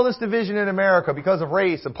why is there all this division in America? Because of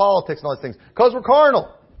race and politics and all these things. Because we're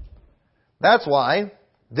carnal. That's why.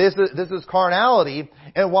 This is carnality,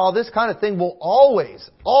 and while this kind of thing will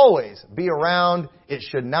always be around, it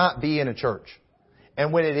should not be in a church.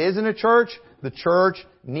 And when it is in a church, the church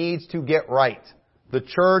needs to get right. The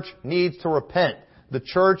church needs to repent. The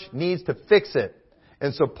church needs to fix it.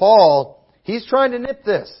 And so Paul, he's trying to nip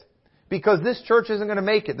this, because this church isn't going to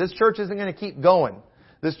make it. This church isn't going to keep going.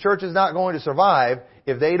 This church is not going to survive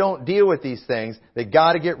if they don't deal with these things. They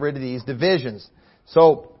got to get rid of these divisions.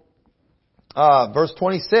 So, verse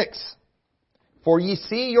 26. For ye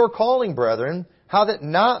see your calling, brethren, how that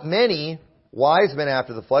not many wise men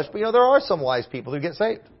after the flesh, but there are some wise people who get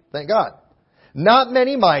saved. Thank God. Not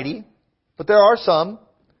many mighty, but there are some.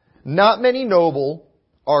 Not many noble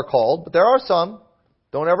are called, but there are some.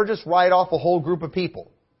 Don't ever just write off a whole group of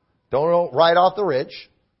people. Don't write off the rich.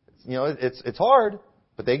 It's hard,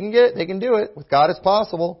 but they can get it. They can do it. With God it's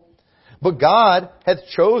possible. But God hath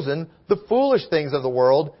chosen the foolish things of the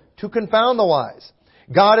world to confound the wise.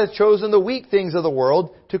 God hath chosen the weak things of the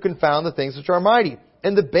world to confound the things which are mighty.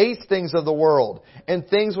 And the base things of the world, and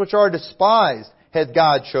things which are despised, hath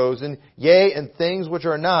God chosen, yea, and things which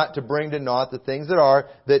are not, to bring to naught the things that are,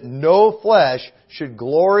 that no flesh should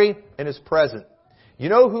glory in His presence. You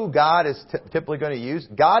know who God is typically going to use?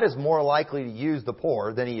 God is more likely to use the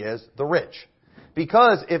poor than He is the rich.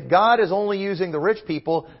 Because if God is only using the rich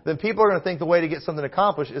people, then people are going to think the way to get something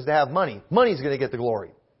accomplished is to have money. Money's going to get the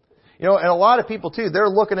glory. And a lot of people too, they're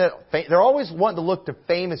always wanting to look to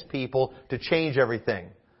famous people to change everything.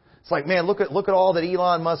 It's like, man, look at all that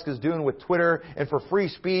Elon Musk is doing with Twitter and for free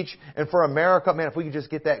speech and for America. Man, if we could just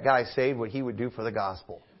get that guy saved, what he would do for the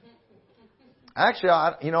gospel. Actually,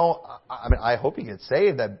 I hope he gets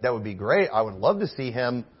saved. That would be great. I would love to see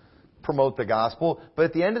him promote the gospel. But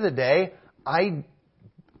at the end of the day, I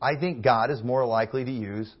think God is more likely to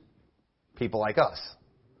use people like us.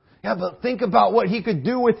 Yeah, but think about what He could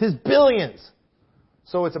do with His billions.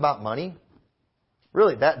 So it's about money?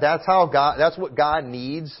 Really, that's what God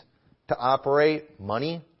needs to operate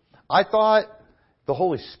money? I thought the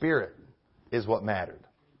Holy Spirit is what mattered.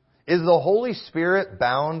 Is the Holy Spirit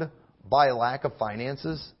bound by lack of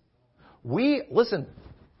finances? Listen,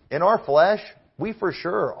 in our flesh, we for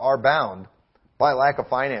sure are bound by lack of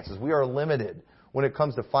finances. We are limited when it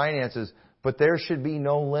comes to finances. But there should be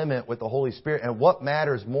no limit with the Holy Spirit. And what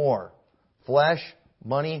matters more? Flesh,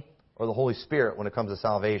 money, or the Holy Spirit when it comes to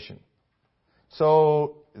salvation?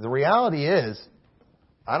 So the reality is,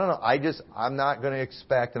 I don't know, I'm not going to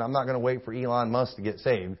expect, and I'm not going to wait for Elon Musk to get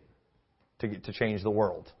saved to change the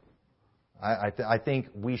world. I think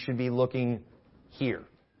we should be looking here.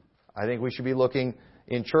 I think we should be looking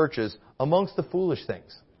in churches amongst the foolish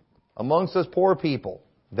things, amongst those poor people.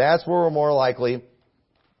 That's where we're more likely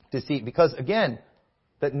to see. Because again,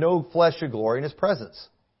 that no flesh should glory in His presence.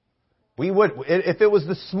 We would, if it was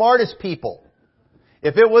the smartest people,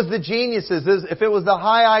 if it was the geniuses, if it was the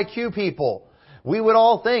high IQ people, we would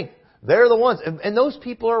all think they're the ones. And those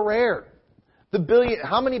people are rare.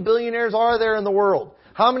 How many billionaires are there in the world?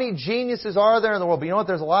 How many geniuses are there in the world? But you know what?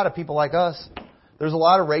 There's a lot of people like us. There's a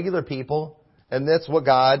lot of regular people. And that's what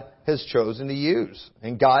God has chosen to use.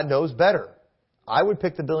 And God knows better. I would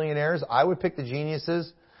pick the billionaires. I would pick the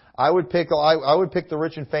geniuses. I would pick the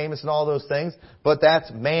rich and famous and all those things. But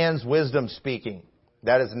that's man's wisdom speaking.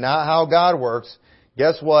 That is not how God works.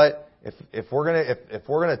 Guess what? If we're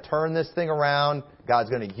gonna turn this thing around, God's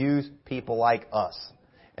gonna use people like us.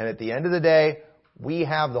 And at the end of the day, we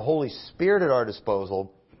have the Holy Spirit at our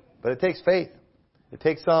disposal, but it takes faith. It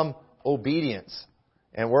takes some obedience.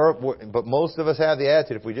 And but most of us have the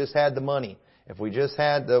attitude, if we just had the money, if we just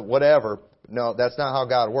had the whatever. No, that's not how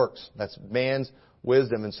God works. That's man's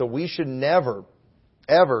wisdom. And so we should never,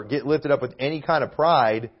 ever get lifted up with any kind of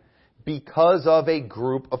pride because of a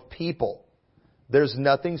group of people. There's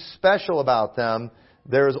nothing special about them.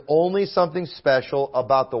 There is only something special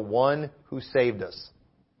about the one who saved us.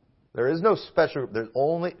 There is no special, there's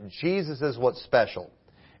only, Jesus is what's special.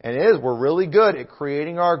 And it is, we're really good at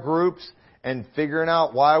creating our groups and figuring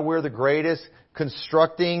out why we're the greatest,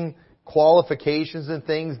 constructing qualifications and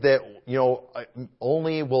things that,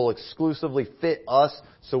 only will exclusively fit us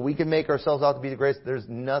so we can make ourselves out to be the greatest. There's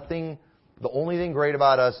nothing, the only thing great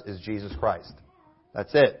about us is Jesus Christ.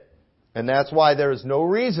 That's it. And that's why there is no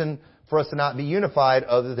reason for us to not be unified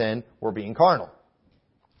other than we're being carnal.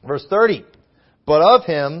 Verse 30. But of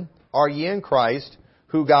Him are ye in Christ,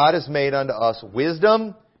 who God has made unto us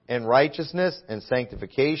wisdom and righteousness and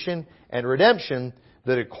sanctification and redemption,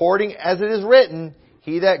 that according as it is written,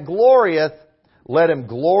 He that glorieth, let him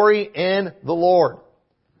glory in the Lord.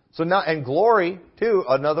 So now, and glory, too,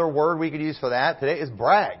 another word we could use for that today is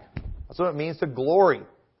brag. That's what it means to glory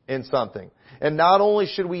in something. And not only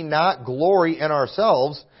should we not glory in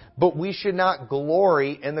ourselves, but we should not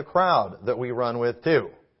glory in the crowd that we run with too.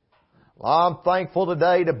 Well, I'm thankful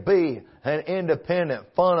today to be an independent,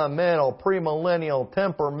 fundamental, premillennial,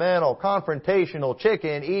 temperamental, confrontational,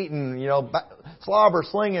 chicken-eating,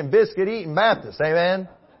 slobber-slinging, biscuit-eating Baptist. Amen?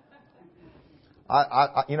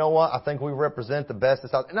 You know what? I think we represent the best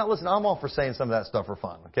that's out there. Now listen, I'm all for saying some of that stuff for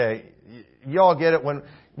fun, okay? Y'all get it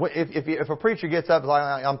if a preacher gets up and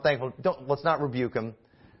like, I'm thankful, let's not rebuke him.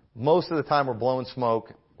 Most of the time we're blowing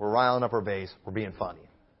smoke, we're riling up our base, we're being funny.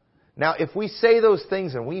 Now, if we say those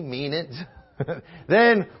things and we mean it,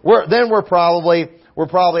 then we're probably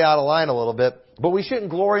out of line a little bit. But we shouldn't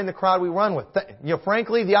glory in the crowd we run with.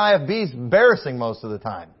 Frankly, the IFB is embarrassing most of the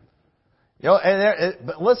time.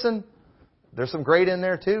 But listen, there's some great in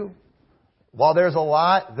there too. While there's a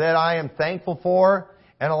lot that I am thankful for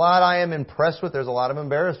and a lot I am impressed with, there's a lot I'm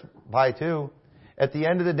embarrassed by too. At the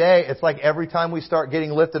end of the day, it's like every time we start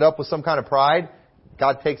getting lifted up with some kind of pride,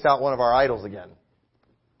 God takes out one of our idols again.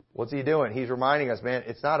 What's He doing? He's reminding us, man,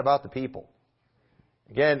 it's not about the people.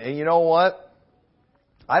 Again, and you know what?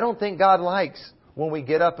 I don't think God likes when we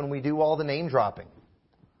get up and we do all the name dropping.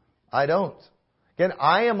 I don't. Again,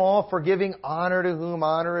 I am all for giving honor to whom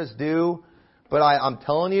honor is due, but I'm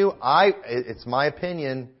telling you, it's my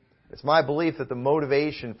opinion, it's my belief that the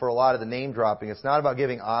motivation for a lot of the name dropping, it's not about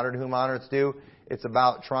giving honor to whom honor is due, it's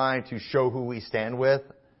about trying to show who we stand with.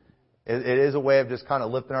 It is a way of just kind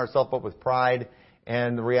of lifting ourselves up with pride.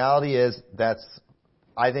 And the reality is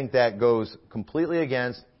I think that goes completely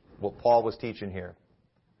against what Paul was teaching here.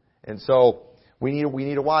 And so we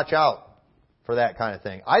need to watch out for that kind of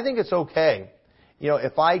thing. I think it's okay,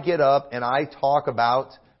 if I get up and I talk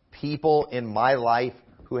about people in my life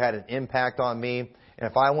who had an impact on me, and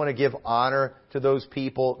if I want to give honor to those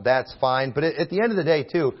people, that's fine. But at the end of the day,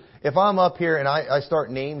 too, if I'm up here and I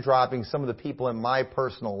start name dropping some of the people in my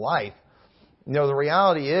personal life, the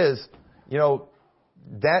reality is,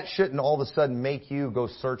 that shouldn't all of a sudden make you go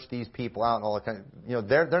search these people out and all that kind of,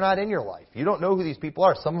 they're not in your life. You don't know who these people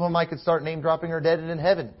are. Some of them I could start name dropping are dead and in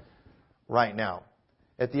heaven right now.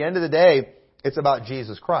 At the end of the day, it's about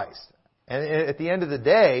Jesus Christ. And at the end of the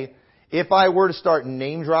day, if I were to start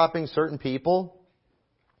name dropping certain people,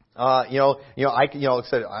 like I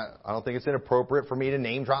said, I don't think it's inappropriate for me to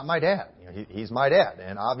name drop my dad. He's my dad,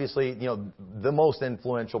 and obviously, the most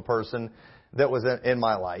influential person that was in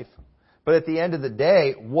my life. But at the end of the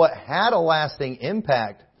day, what had a lasting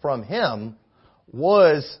impact from him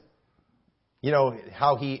was,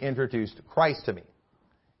 how he introduced Christ to me.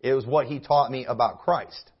 It was what He taught me about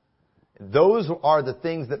Christ. Those are the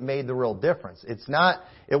things that made the real difference.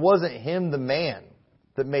 It wasn't Him, the man,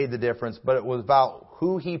 that made the difference, but it was about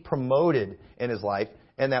who He promoted in His life,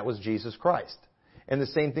 and that was Jesus Christ. And the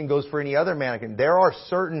same thing goes for any other man. There are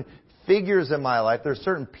certain figures in my life, there are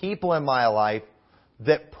certain people in my life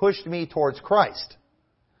that pushed me towards Christ,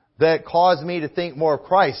 that caused me to think more of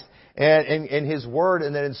Christ and His Word,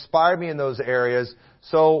 and that inspired me in those areas.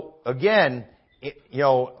 So again,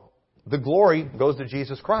 the glory goes to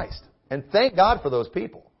Jesus Christ. And thank God for those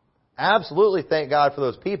people. Absolutely thank God for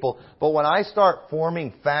those people. But when I start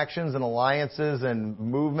forming factions and alliances and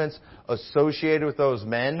movements associated with those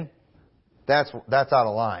men, that's out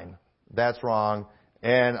of line. That's wrong.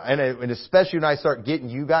 And especially when I start getting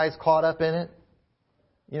you guys caught up in it,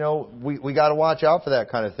 we got to watch out for that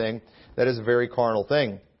kind of thing. That is a very carnal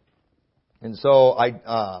thing. And so,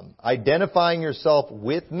 identifying yourself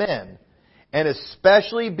with men, and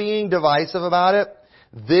especially being divisive about it,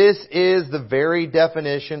 this is the very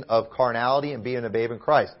definition of carnality and being a babe in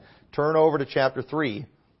Christ. Turn over to chapter 3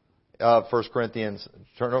 of 1 Corinthians.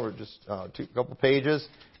 Turn over just a couple pages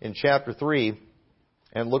in chapter 3,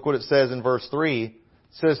 and look what it says in verse 3. It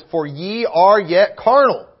says, "For ye are yet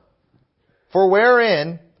carnal. For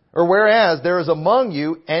whereas there is among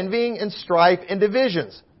you envying and strife and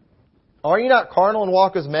divisions. Are ye not carnal and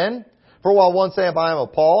walk as men? For while one saith, I am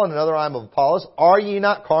of Paul, and another I am of Apollos, are ye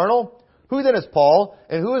not carnal? Who then is Paul,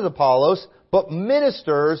 and who is Apollos, but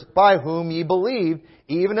ministers by whom ye believed,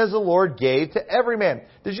 even as the Lord gave to every man?"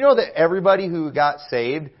 Did you know that everybody who got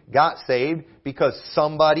saved because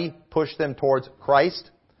somebody pushed them towards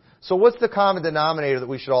Christ? So what's the common denominator that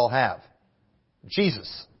we should all have?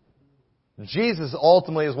 Jesus. Jesus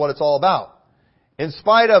ultimately is what it's all about. In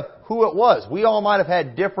spite of who it was, we all might have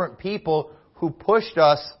had different people who pushed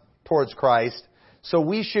us towards Christ. So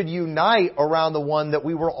we should unite around the one that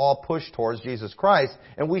we were all pushed towards, Jesus Christ.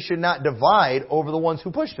 And we should not divide over the ones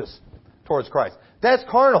who pushed us towards Christ. That's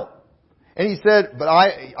carnal. And he said, but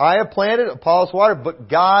I have planted, Apollos watered, but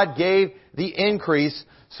God gave the increase.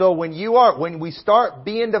 So when we start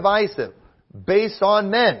being divisive based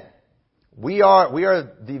on men, we are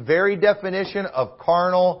the very definition of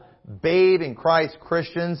carnal, babe in Christ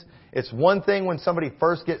Christians. It's one thing when somebody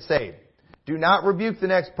first gets saved. Do not rebuke the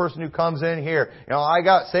next person who comes in here. I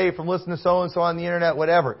got saved from listening to so-and-so on the internet,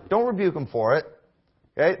 whatever. Don't rebuke them for it.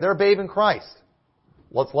 Okay? They're a babe in Christ.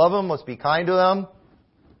 Let's love them. Let's be kind to them.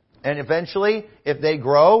 And eventually, if they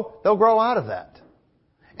grow, they'll grow out of that.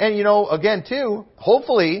 And again too,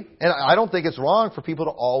 hopefully, and I don't think it's wrong for people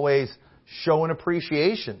to always show an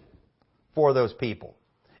appreciation for those people.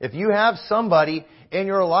 If you have somebody in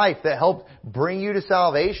your life that helped bring you to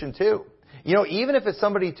salvation too, even if it's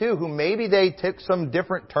somebody too who maybe they took some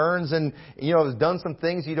different turns and, has done some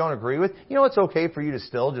things you don't agree with, it's okay for you to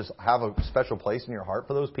still just have a special place in your heart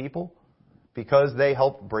for those people because they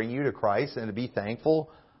helped bring you to Christ, and to be thankful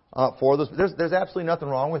for those. There's absolutely nothing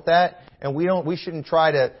wrong with that, and we shouldn't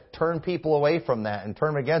try to turn people away from that and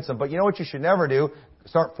turn them against them. But you know what you should never do?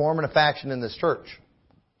 Start forming a faction in this church.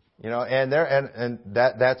 And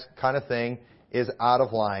that kind of thing is out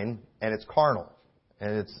of line, and it's carnal.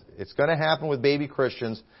 And it's going to happen with baby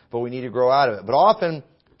Christians, but we need to grow out of it. But often,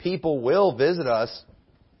 people will visit us,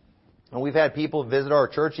 and we've had people visit our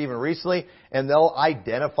church even recently, and they'll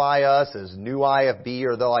identify us as new IFB,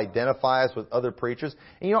 or they'll identify us with other preachers.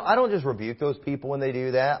 And I don't just rebuke those people when they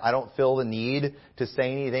do that. I don't feel the need to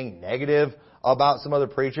say anything negative about some other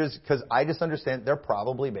preachers, because I just understand they're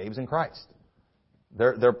probably babes in Christ.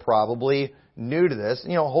 They're probably new to this.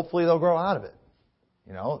 Hopefully they'll grow out of it.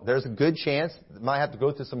 There's a good chance they might have to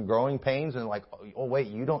go through some growing pains and oh wait,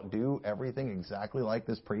 you don't do everything exactly like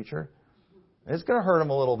this preacher. It's going to hurt them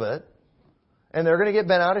a little bit. And they're going to get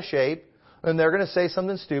bent out of shape. And they're going to say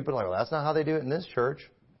something stupid like, well, that's not how they do it in this church.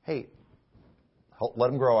 Hey, let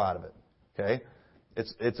them grow out of it. Okay?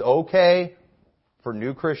 It's okay for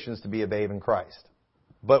new Christians to be a babe in Christ.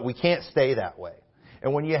 But we can't stay that way.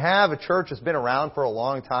 And when you have a church that's been around for a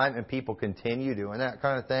long time and people continue doing that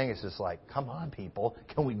kind of thing, it's just like, come on, people.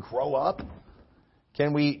 Can we grow up?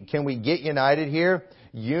 Can we get united here?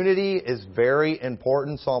 Unity is very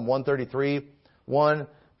important. Psalm 133:1.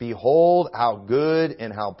 Behold how good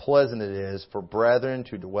and how pleasant it is for brethren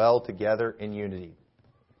to dwell together in unity.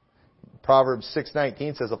 Proverbs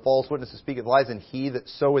 6:19 says, a false witness speaketh lies, and he that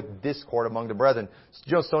soweth discord among the brethren.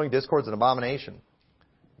 Sowing discord is an abomination.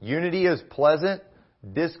 Unity is pleasant.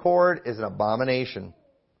 Discord is an abomination.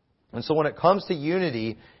 And so when it comes to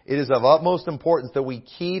unity, it is of utmost importance that we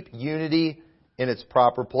keep unity in its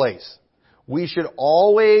proper place. We should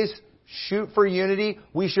always shoot for unity.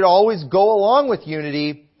 We should always go along with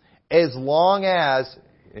unity as long as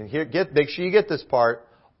and here, make sure you get this part,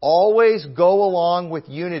 always go along with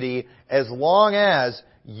unity as long as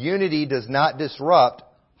unity does not disrupt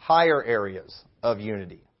higher areas of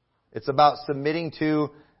unity. It's about submitting to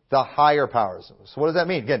the higher powers. So what does that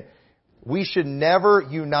mean? Again, we should never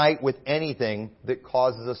unite with anything that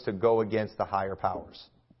causes us to go against the higher powers.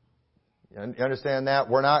 You understand that?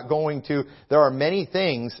 We're not going to... There are many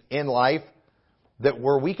things in life that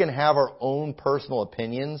where we can have our own personal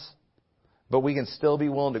opinions, but we can still be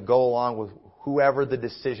willing to go along with whoever the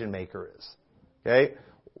decision maker is. Okay?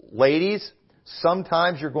 Ladies,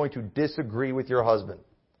 sometimes you're going to disagree with your husband.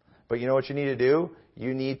 But you know what you need to do?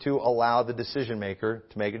 You need to allow the decision maker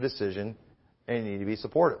to make a decision, and you need to be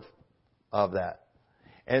supportive of that.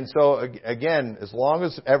 And so, again, as long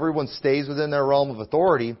as everyone stays within their realm of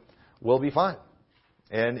authority, we'll be fine.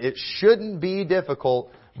 And it shouldn't be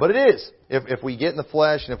difficult, but it is if we get in the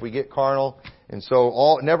flesh and if we get carnal. And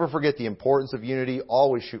so never forget the importance of unity.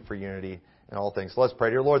 Always shoot for unity in all things. So let's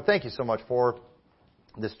pray. Dear Lord, thank you so much for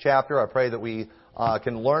this chapter. I pray that we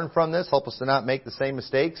can learn from this. Help us to not make the same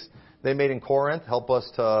mistakes they made in Corinth. Help us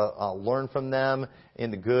to learn from them in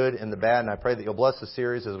the good and the bad. And I pray that you'll bless the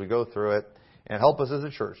series as we go through it. And help us as a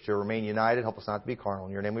church to remain united. Help us not to be carnal.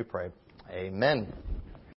 In your name we pray. Amen.